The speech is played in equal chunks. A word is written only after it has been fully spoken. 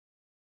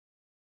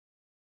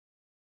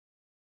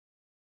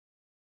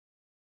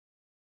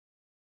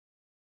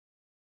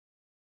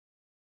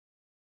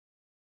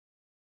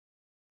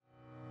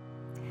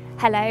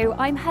Hello,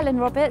 I'm Helen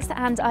Roberts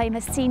and I'm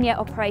a Senior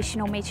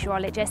Operational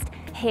Meteorologist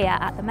here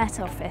at the Met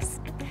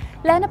Office.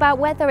 Learn about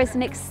weather is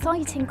an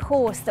exciting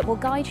course that will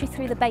guide you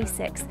through the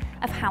basics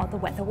of how the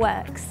weather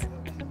works.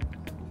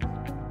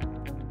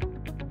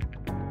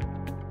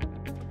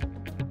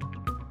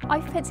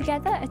 I've put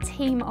together a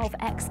team of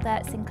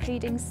experts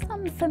including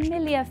some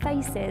familiar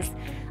faces,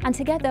 and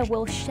together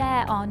we'll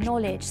share our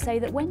knowledge so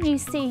that when you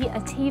see a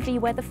TV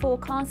weather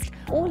forecast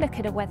or look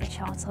at a weather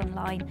chart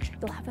online,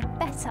 you'll have a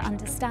better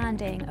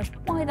understanding of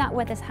why that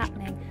weather's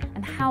happening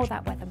and how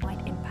that weather might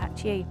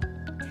impact you.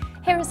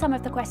 Here are some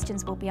of the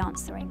questions we'll be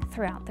answering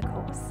throughout the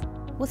course.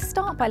 We'll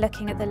start by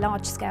looking at the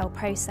large-scale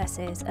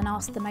processes and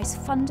ask the most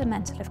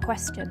fundamental of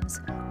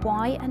questions.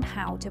 Why and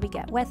how do we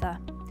get weather?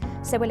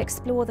 So we'll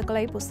explore the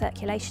global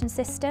circulation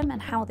system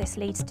and how this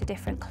leads to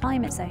different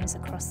climate zones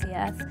across the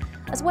Earth,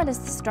 as well as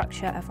the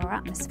structure of our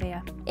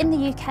atmosphere. In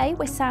the UK,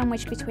 we're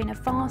sandwiched between a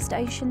vast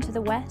ocean to the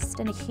west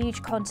and a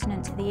huge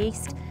continent to the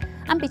east,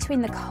 and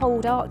between the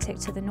cold Arctic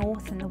to the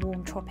north and the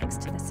warm tropics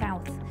to the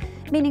south,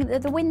 meaning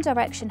that the wind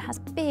direction has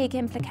big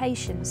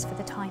implications for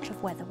the type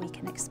of weather we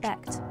can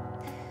expect.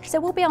 So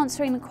we'll be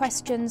answering the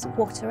questions: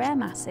 what are air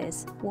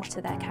masses, what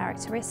are their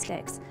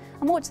characteristics,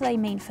 and what do they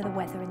mean for the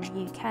weather in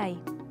the UK?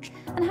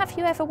 And have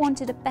you ever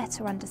wanted a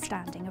better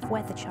understanding of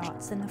weather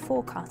charts than the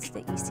forecasts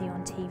that you see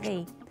on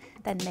TV?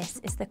 Then this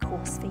is the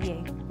course for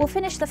you. We'll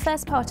finish the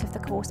first part of the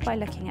course by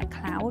looking at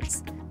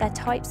clouds, their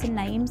types and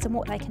names and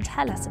what they can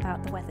tell us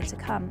about the weather to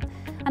come.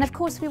 And of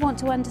course we want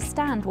to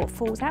understand what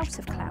falls out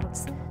of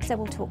clouds, so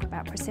we'll talk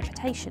about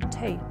precipitation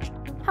too.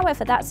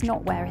 However, that's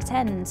not where it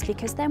ends,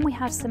 because then we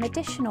have some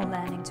additional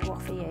learning to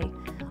offer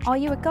you. Are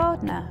you a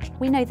gardener?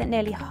 We know that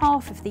nearly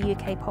half of the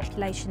UK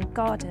population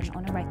garden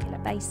on a regular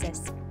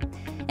basis.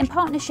 In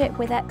partnership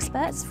with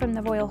experts from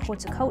the Royal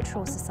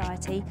Horticultural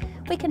Society,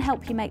 we can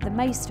help you make the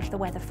most of the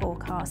weather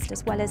forecast,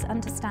 as well as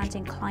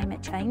understanding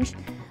climate change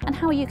and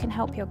how you can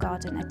help your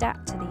garden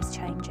adapt to these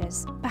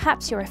changes.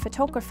 Perhaps you're a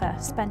photographer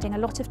spending a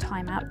lot of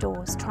time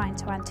outdoors trying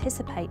to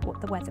anticipate what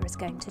the weather is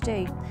going to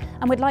do,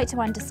 and would like to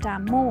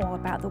understand more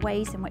about the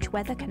ways in which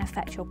weather can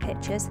affect your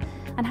pictures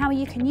and how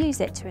you can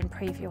use it to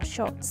improve your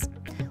shots.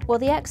 Well,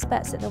 the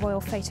experts at the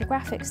Royal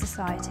Photographic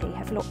Society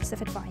have lots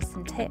of advice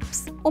and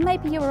tips. Or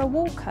maybe you're a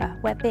walker,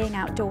 where being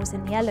outdoors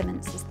in the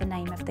elements is the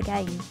name of the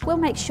game. We'll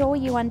make sure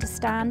you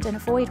understand and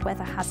avoid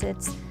weather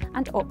hazards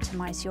and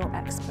optimise your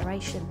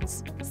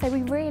explorations. So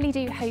we really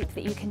do hope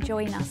that you can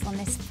join us on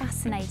this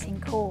fascinating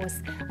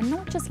course and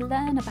not just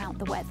learn about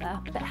the weather,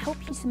 but help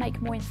you to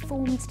make more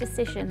informed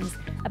decisions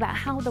about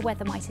how the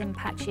weather might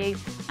impact you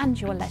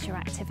and your leisure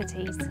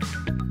activities.